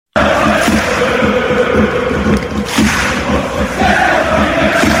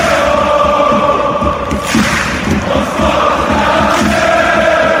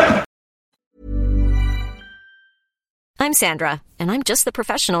Sandra, and I'm just the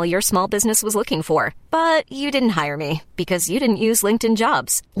professional your small business was looking for. But you didn't hire me because you didn't use LinkedIn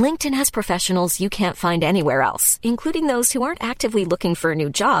Jobs. LinkedIn has professionals you can't find anywhere else, including those who aren't actively looking for a new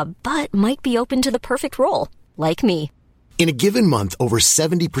job, but might be open to the perfect role, like me. In a given month, over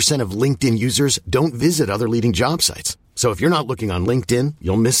 70% of LinkedIn users don't visit other leading job sites. So if you're not looking on LinkedIn,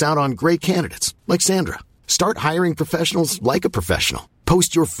 you'll miss out on great candidates like Sandra. Start hiring professionals like a professional.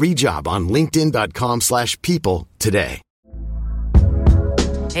 Post your free job on linkedin.com/people today.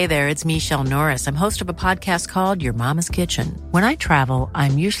 Hey there, it's Michelle Norris. I'm host of a podcast called Your Mama's Kitchen. When I travel,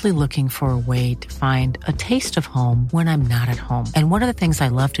 I'm usually looking for a way to find a taste of home when I'm not at home. And one of the things I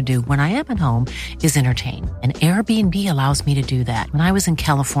love to do when I am at home is entertain. And Airbnb allows me to do that. When I was in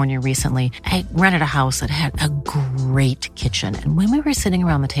California recently, I rented a house that had a great kitchen. And when we were sitting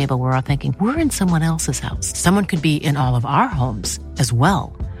around the table, we were all thinking, we're in someone else's house. Someone could be in all of our homes as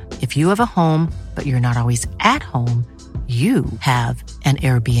well. If you have a home, but you're not always at home, you have an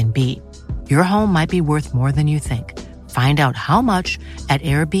Airbnb. Your home might be worth more than you think. Find out how much at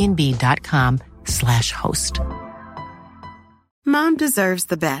airbnb.com/host. Mom deserves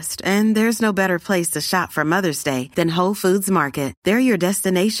the best, and there's no better place to shop for Mother's Day than Whole Foods Market. They're your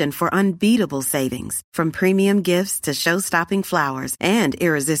destination for unbeatable savings, from premium gifts to show-stopping flowers and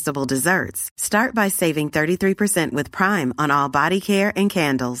irresistible desserts. Start by saving 33% with Prime on all body care and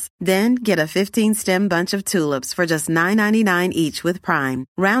candles. Then get a 15-stem bunch of tulips for just $9.99 each with Prime.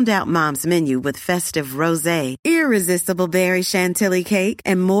 Round out Mom's menu with festive rosé, irresistible berry chantilly cake,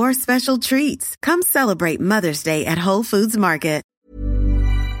 and more special treats. Come celebrate Mother's Day at Whole Foods Market.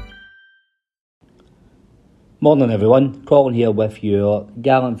 Morning everyone, Colin here with your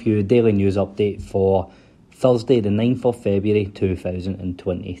Gallant View Daily News Update for Thursday the 9th of February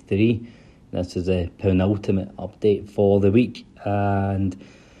 2023. This is a penultimate update for the week, and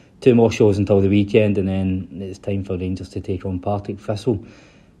 2 more shows until the weekend, and then it's time for Rangers to take on Partick Thistle.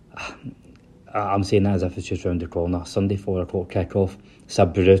 I'm saying that as if it's just round the corner. Sunday 4 o'clock kick-off. It's a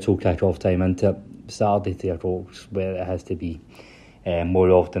brutal kick-off time, isn't it? Saturday 3 o'clock is where it has to be more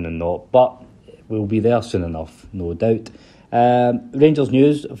often than not, but we'll be there soon enough, no doubt. Rangers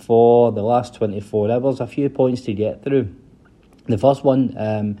news for the last 24 hours, a few points to get through. The first one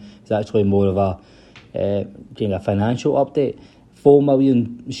is actually more of a kind of financial update. 4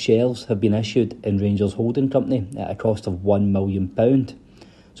 million shares have been issued in Rangers Holding Company at a cost of £1 million.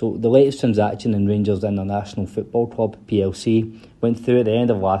 So the latest transaction in Rangers International Football Club plc went through at the end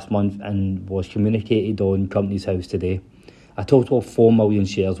of last month and was communicated on Companies House today. A total of 4 million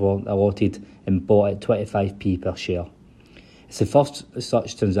shares were allotted and bought at 25p per share. It's the first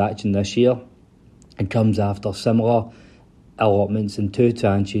such transaction this year and comes after similar allotments in 2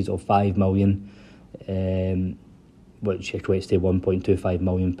 tranches of 5 million, which equates to £1.25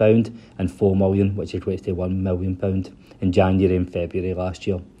 million, and 4 million, which equates to £1 million in January and February last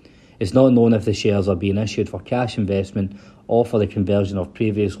year. It's not known if the shares are being issued for cash investment or for the conversion of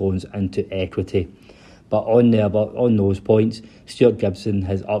previous loans into equity. But on those points, Stuart Gibson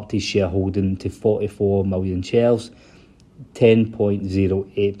has upped his shareholding to 44 million shares,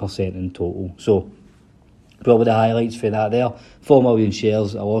 10.08% in total. So, probably the highlights for that there. 4 million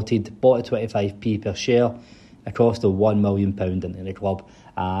shares allotted, bought at 25p per share, a cost of £1 million into the club,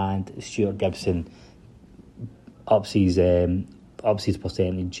 and Stuart Gibson ups his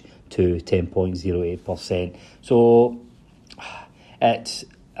percentage to 10.08%. So,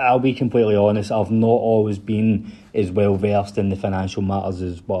 I'll be completely honest, I've not always been as well versed in the financial matters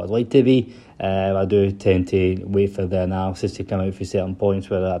as what I'd like to be. I do tend to wait for the analysis to come out for certain points,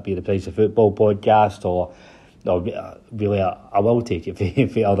 whether that be the Price of Football podcast or really I will take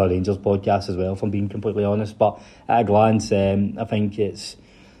it for other Rangers podcasts as well, if I'm being completely honest. But at a glance, I think it's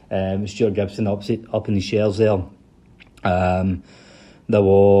Stuart Gibson up in the shares there. There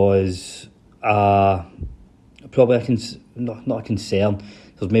was probably not a concern.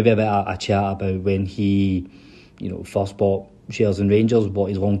 There's maybe a bit of a chat about when he, first bought shares in Rangers, what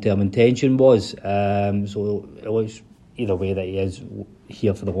his long-term intention was. So it looks either way that he is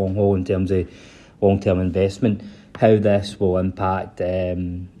here for the long haul in terms of long-term investment. How this will impact,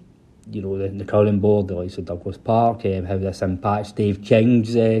 the current board, the likes of Douglas Park, how this impacts Dave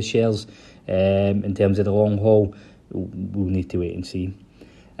King's shares in terms of the long haul, we'll need to wait and see.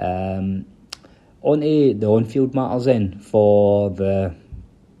 On to the on-field matters then for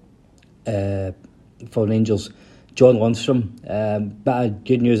Rangers. John Lundstrom, bit of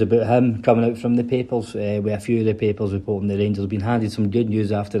good news about him coming out from the papers, with a few of the papers reporting the Rangers have been handed some good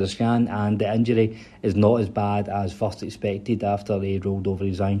news after the scan, and the injury is not as bad as first expected after he rolled over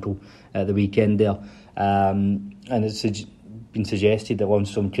his ankle at the weekend there. And it's been suggested that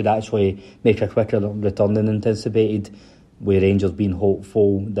Lundstrom could actually make a quicker return than anticipated with Rangers being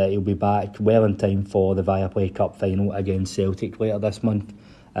hopeful that he'll be back well in time for the Viaplay Cup final against Celtic later this month.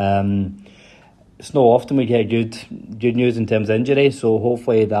 It's not often we get good news in terms of injury, so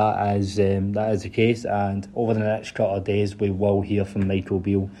hopefully that is the case, and over the next couple of days we will hear from Michael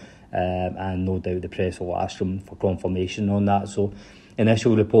Beale, and no doubt the press will ask him for confirmation on that. So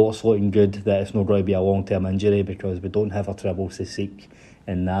initial reports looking good that it's not going to be a long-term injury, because we don't have our troubles to seek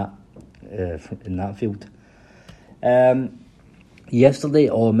in that field. Yesterday,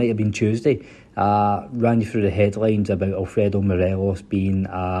 or it might have been Tuesday, ran you through the headlines about Alfredo Morelos being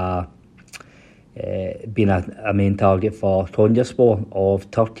a main target for Konyaspor of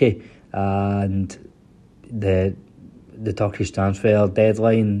Turkey, and the Turkish transfer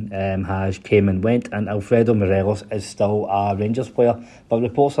deadline has came and went, and Alfredo Morelos is still a Rangers player, but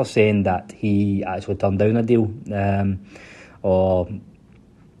reports are saying that he actually turned down a deal,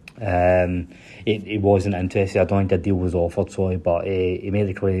 he wasn't interested. I don't think a deal was offered, but he made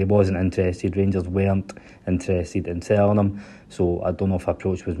it clear he wasn't interested. Rangers weren't interested in selling him, so I don't know if an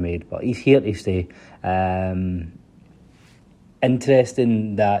approach was made, but he's here to stay.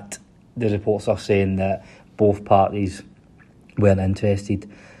 Interesting that the reports are saying that both parties weren't interested.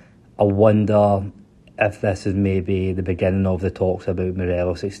 I wonder if this is maybe the beginning of the talks about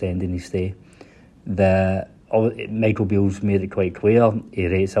Morelos extending his stay. Michael Beale's made it quite clear he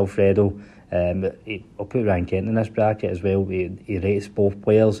rates Alfredo. I'll put Ryan Kent in this bracket as well. He rates both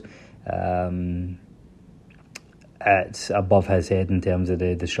players. It's above his head in terms of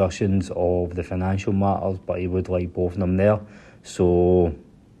the discussions of the financial matters, but he would like both of them there. So,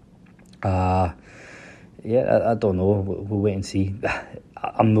 I don't know. We'll wait and see.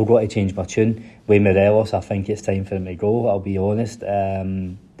 I'm not going to change my tune. With Morelos, I think it's time for him to go, I'll be honest.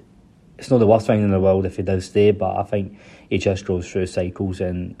 It's not the worst thing in the world if he does stay, but I think he just goes through cycles,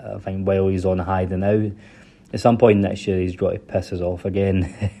 and I think while he's on a high now, at some point next year he's got to piss us off again,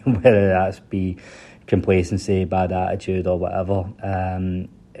 whether that's be complacency, bad attitude or whatever, and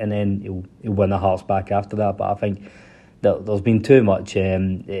then he'll win the hearts back after that. But I think there's been too much,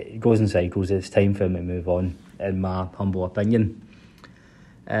 it goes in cycles. It's time for him to move on, in my humble opinion.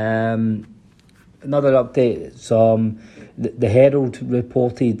 Another update, the Herald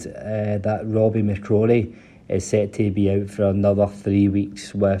reported that Robbie McCrory is set to be out for another 3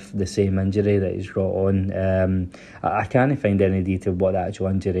 weeks with the same injury that he's got on. I can't find any detail what the actual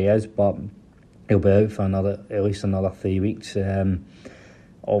injury is, but he'll be out for at least another 3 weeks.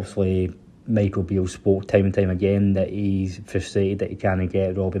 Obviously, Michael Beale spoke time and time again that he's frustrated that he can't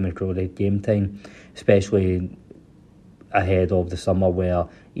get Robbie McCrory game time, especially ahead of the summer where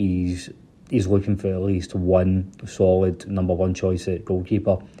he's looking for at least one solid number one choice at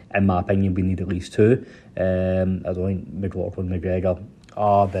goalkeeper. In my opinion, we need at least two. I don't think McLaughlin and McGregor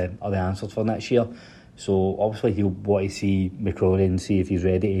are the answers for next year. So obviously he'll want to see McCrory and see if he's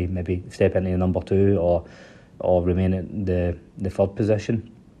ready to maybe step into the number two or remain at the third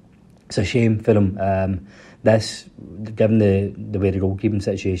position. It's a shame for him. Given the way the goalkeeping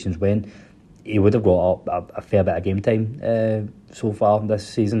situations went, he would have got a fair bit of game time so far this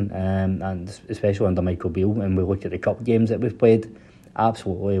season, and especially under Michael Beale. And we look at the cup games that we've played,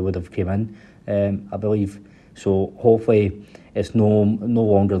 absolutely would have came in, I believe. So hopefully it's no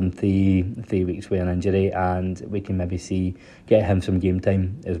longer than three weeks with an injury, and we can maybe get him some game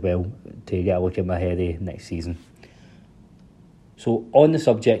time as well to get a look at Maheri next season. So on the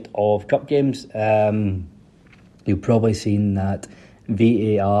subject of cup games, you've probably seen that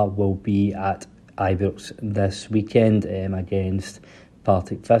VAR will be at Ibrox this weekend against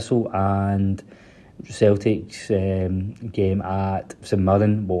Partick Thistle, and Celtic's game at St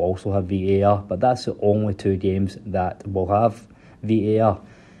Mirren will also have VAR, but that's the only two games that will have VAR.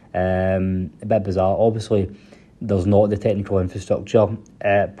 A bit bizarre. Obviously, there's not the technical infrastructure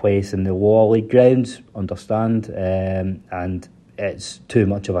at place in the lower league grounds, understand, and it's too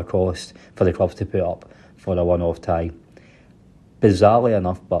much of a cost for the clubs to put up for a one-off tie. Bizarrely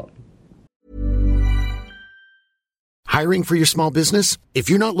enough, but... Hiring for your small business? If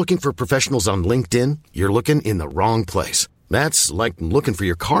you're not looking for professionals on LinkedIn, you're looking in the wrong place. That's like looking for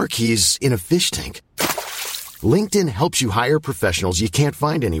your car keys in a fish tank. LinkedIn helps you hire professionals you can't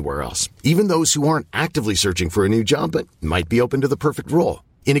find anywhere else, even those who aren't actively searching for a new job but might be open to the perfect role.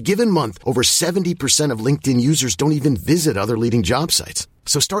 In a given month, over 70% of LinkedIn users don't even visit other leading job sites.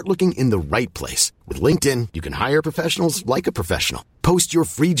 So start looking in the right place. With LinkedIn, you can hire professionals like a professional. Post your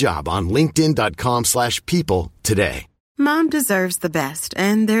free job on linkedin.com/people today. Mom deserves the best,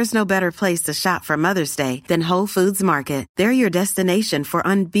 and there's no better place to shop for Mother's Day than Whole Foods Market. They're your destination for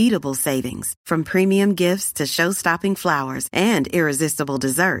unbeatable savings, from premium gifts to show-stopping flowers and irresistible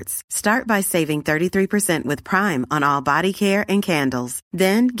desserts. Start by saving 33% with Prime on all body care and candles.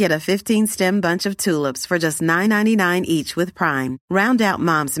 Then get a 15-stem bunch of tulips for just $9.99 each with Prime. Round out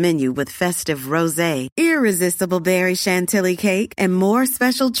Mom's menu with festive rosé, irresistible berry chantilly cake, and more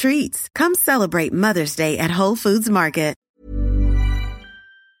special treats. Come celebrate Mother's Day at Whole Foods Market.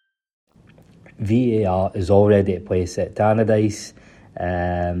 VAR is already at place at Tannadice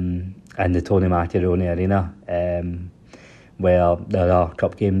and the Tony Macaroni Arena, where there are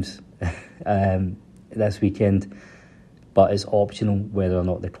cup games this weekend, but it's optional whether or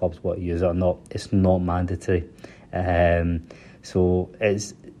not the clubs want to use it or not. It's not mandatory. So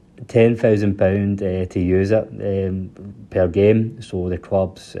it's £10,000 to use it per game, so the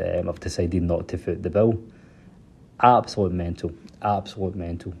clubs have decided not to foot the bill. Absolute mental.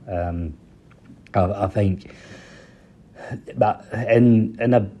 I think that in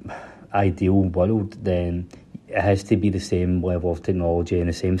an ideal world, then it has to be the same level of technology and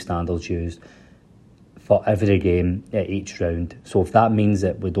the same standards used for every game at each round. So if that means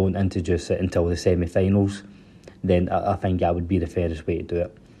that we don't introduce it until the semi-finals, then I think that would be the fairest way to do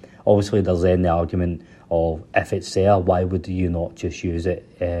it. Obviously, there's then the argument of, if it's there, why would you not just use it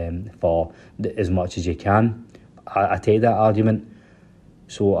for as much as you can? I take that argument.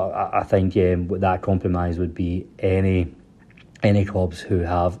 So I think that compromise would be any clubs who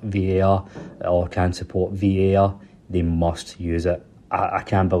have VAR or can support VAR, they must use it. I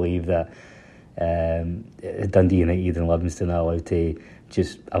can't believe that Dundee United and Livingston are allowed to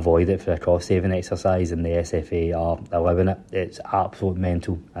just avoid it for a cost-saving exercise, and the SFA are allowing it. It's absolute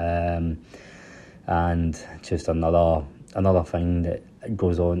mental, and just another thing that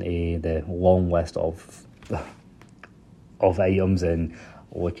goes on to the long list of items, and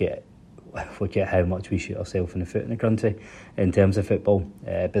look at how much we shoot ourselves in the foot in the country in terms of football.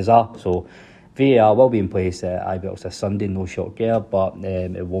 Bizarre. So VAR will be in place at Ibrox this Sunday, no short gear, but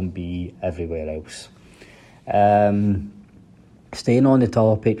it won't be everywhere else. Staying on the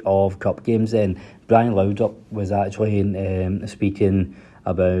topic of cup games then, Brian Laudrup was actually speaking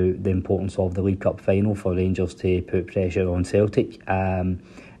about the importance of the League Cup final for Rangers to put pressure on Celtic.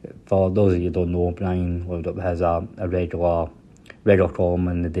 For those of you who don't know, Brian Laudrup has a regular column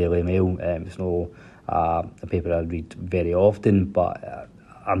in the Daily Mail. It's not a paper I read very often, but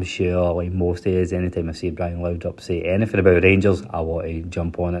I'm sure, like most days, anytime I see Brian Laudrup say anything about Rangers, I want to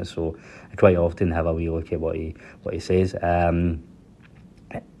jump on it. So I quite often have a wee look at what he says.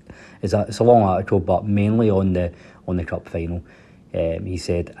 It's a long article, but mainly on the cup final. He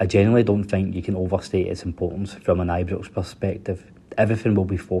said, "I generally don't think you can overstate its importance from an Ibrox perspective. Everything will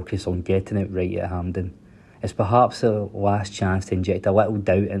be focused on getting it right at Hampden. It's perhaps the last chance to inject a little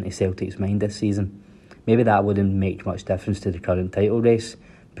doubt into Celtic's mind this season. Maybe that wouldn't make much difference to the current title race,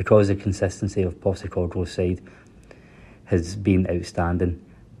 because the consistency of Postecoglou's side has been outstanding.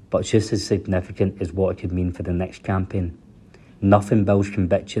 But just as significant is what it could mean for the next campaign. Nothing builds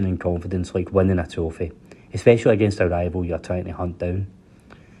conviction and confidence like winning a trophy, especially against a rival you're trying to hunt down.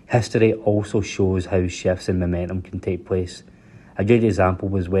 History also shows how shifts in momentum can take place. A good example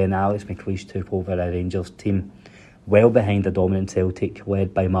was when Alex McLeish took over a Rangers team, well behind a dominant Celtic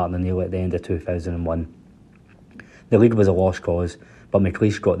led by Martin O'Neill at the end of 2001. The league was a lost cause, but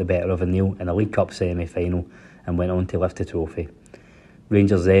McLeish got the better of O'Neill in a League Cup semi-final and went on to lift the trophy.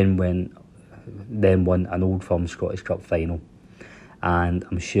 Rangers then won an Old Firm Scottish Cup final, and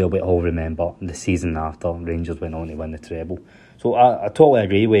I'm sure we all remember the season after Rangers went on to win the treble. So I totally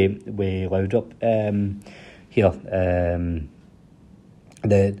agree with Laudrup here.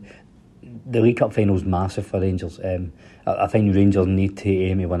 The League Cup final is massive for Rangers. I think Rangers need to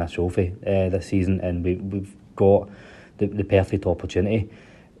aim to win a trophy this season, and we've got the perfect opportunity.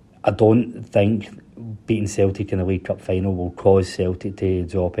 I don't think beating Celtic in the League Cup final will cause Celtic to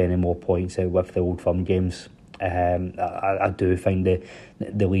drop any more points out with the Old Firm games. I do think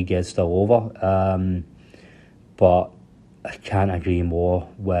the league is still over, but I can't agree more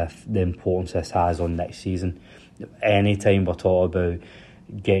with the importance this has on next season. Anytime we're talking about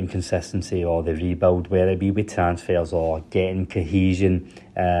getting consistency or the rebuild, whether it be with transfers or getting cohesion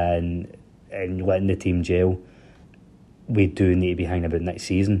and letting the team gel, we do need to be hanging about next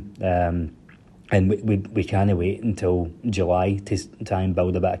season. And we can't wait until July to try and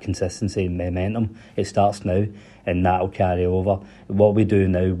build a bit of consistency and momentum. It starts now, and that'll carry over. What we do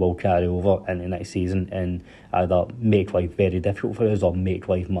now will carry over into next season and either make life very difficult for us or make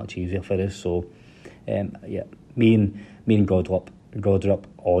life much easier for us. So, me and Godrup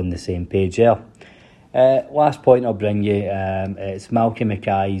on the same page there. Last point I'll bring you, it's Malcolm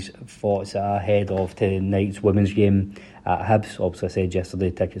Mackay's thoughts ahead of tonight's women's game at Hibs. Obviously, I said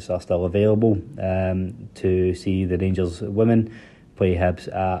yesterday tickets are still available to see the Rangers women play Hibs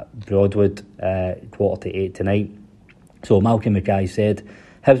at Broadwood 7:45 tonight. So Malcolm Mackay said,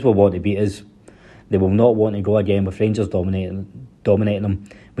 Hibs will want to beat us. They will not want to go again with Rangers dominating them.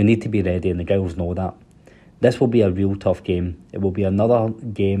 We need to be ready, and the girls know that. This will be a real tough game. It will be another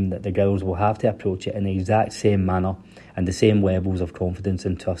game that the girls will have to approach it in the exact same manner and the same levels of confidence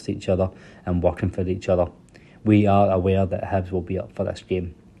and trust each other and working for each other. We are aware that Hibs will be up for this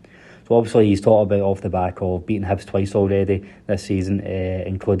game. So obviously he's talked about off the back of beating Hibs twice already this season,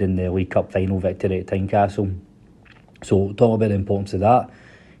 including the League Cup final victory at Tynecastle. So talking about the importance of that,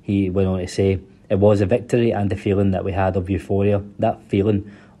 he went on to say, it was a victory and the feeling that we had of euphoria, that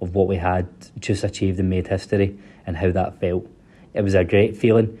feeling of what we had just achieved and made history and how that felt. It was a great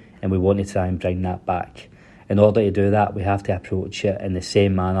feeling and we want to try and bring that back. In order to do that, we have to approach it in the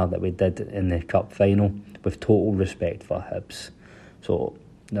same manner that we did in the Cup final, with total respect for Hibs. So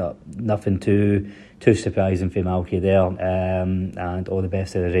no, nothing too surprising for Malky there, and all the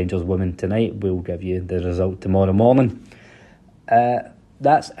best to the Rangers women tonight. We'll give you the result tomorrow morning.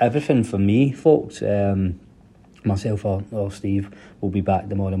 That's everything for me, folks. Myself or Steve will be back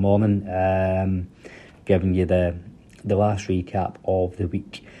tomorrow morning, giving you the last recap of the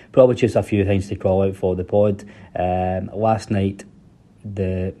week. Probably just a few things to call out for the pod. Last night,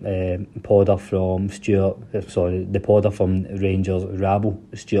 the podder from Rangers Rabble,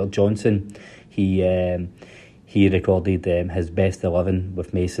 Stuart Johnson, he recorded his best 11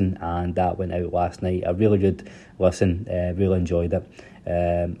 with Mason, and that went out last night. A really good listen. Really enjoyed it.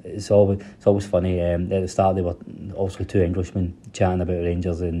 It's always funny. At the start, they were also two Englishmen chatting about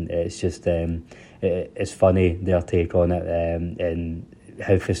Rangers, and it's just it's funny their take on it, and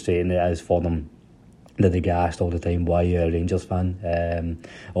how frustrating it is for them that they get asked all the time why you're a Rangers fan,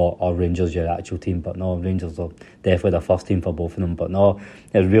 or Rangers your actual team. But no, Rangers are definitely the first team for both of them. But no,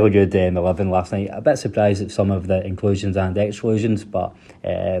 it was really good 11 last night. A bit surprised at some of the inclusions and exclusions, but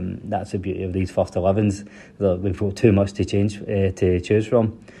that's the beauty of these first 11s. We've got too much to choose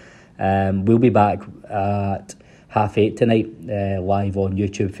from. We'll be back at 8:30 tonight, live on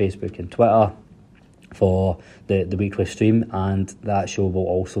YouTube, Facebook and Twitter for the weekly stream, and that show will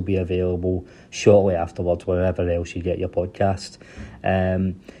also be available shortly afterwards wherever else you get your podcast.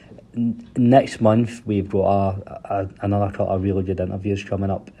 Next month we've got another couple of really good interviews coming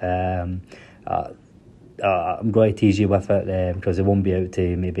up. I'm going to tease you with it because it won't be out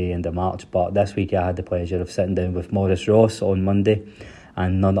to maybe end of March, but this week I had the pleasure of sitting down with Maurice Ross on Monday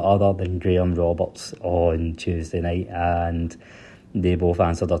and none other than Graham Roberts on Tuesday night, and they both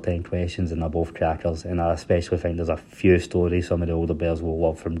answered their 10 questions and they're both crackers, and I especially think there's a few stories some of the older bears will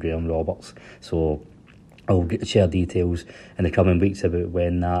love from Graham Roberts. So I'll share details in the coming weeks about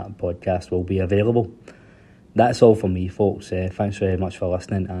when that podcast will be available. That's all from me, folks. Thanks very much for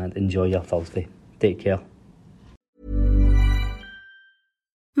listening and enjoy your Thursday. Take care.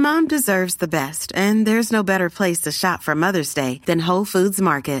 Mom deserves the best, and there's no better place to shop for Mother's Day than Whole Foods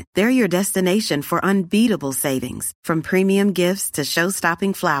Market. They're your destination for unbeatable savings, from premium gifts to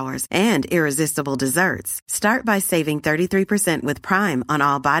show-stopping flowers and irresistible desserts. Start by saving 33% with Prime on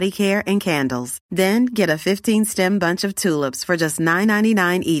all body care and candles. Then get a 15-stem bunch of tulips for just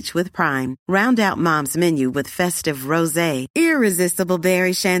 $9.99 each with Prime. Round out Mom's menu with festive rosé, irresistible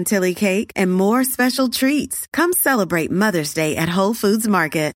berry chantilly cake, and more special treats. Come celebrate Mother's Day at Whole Foods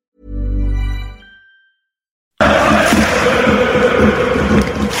Market.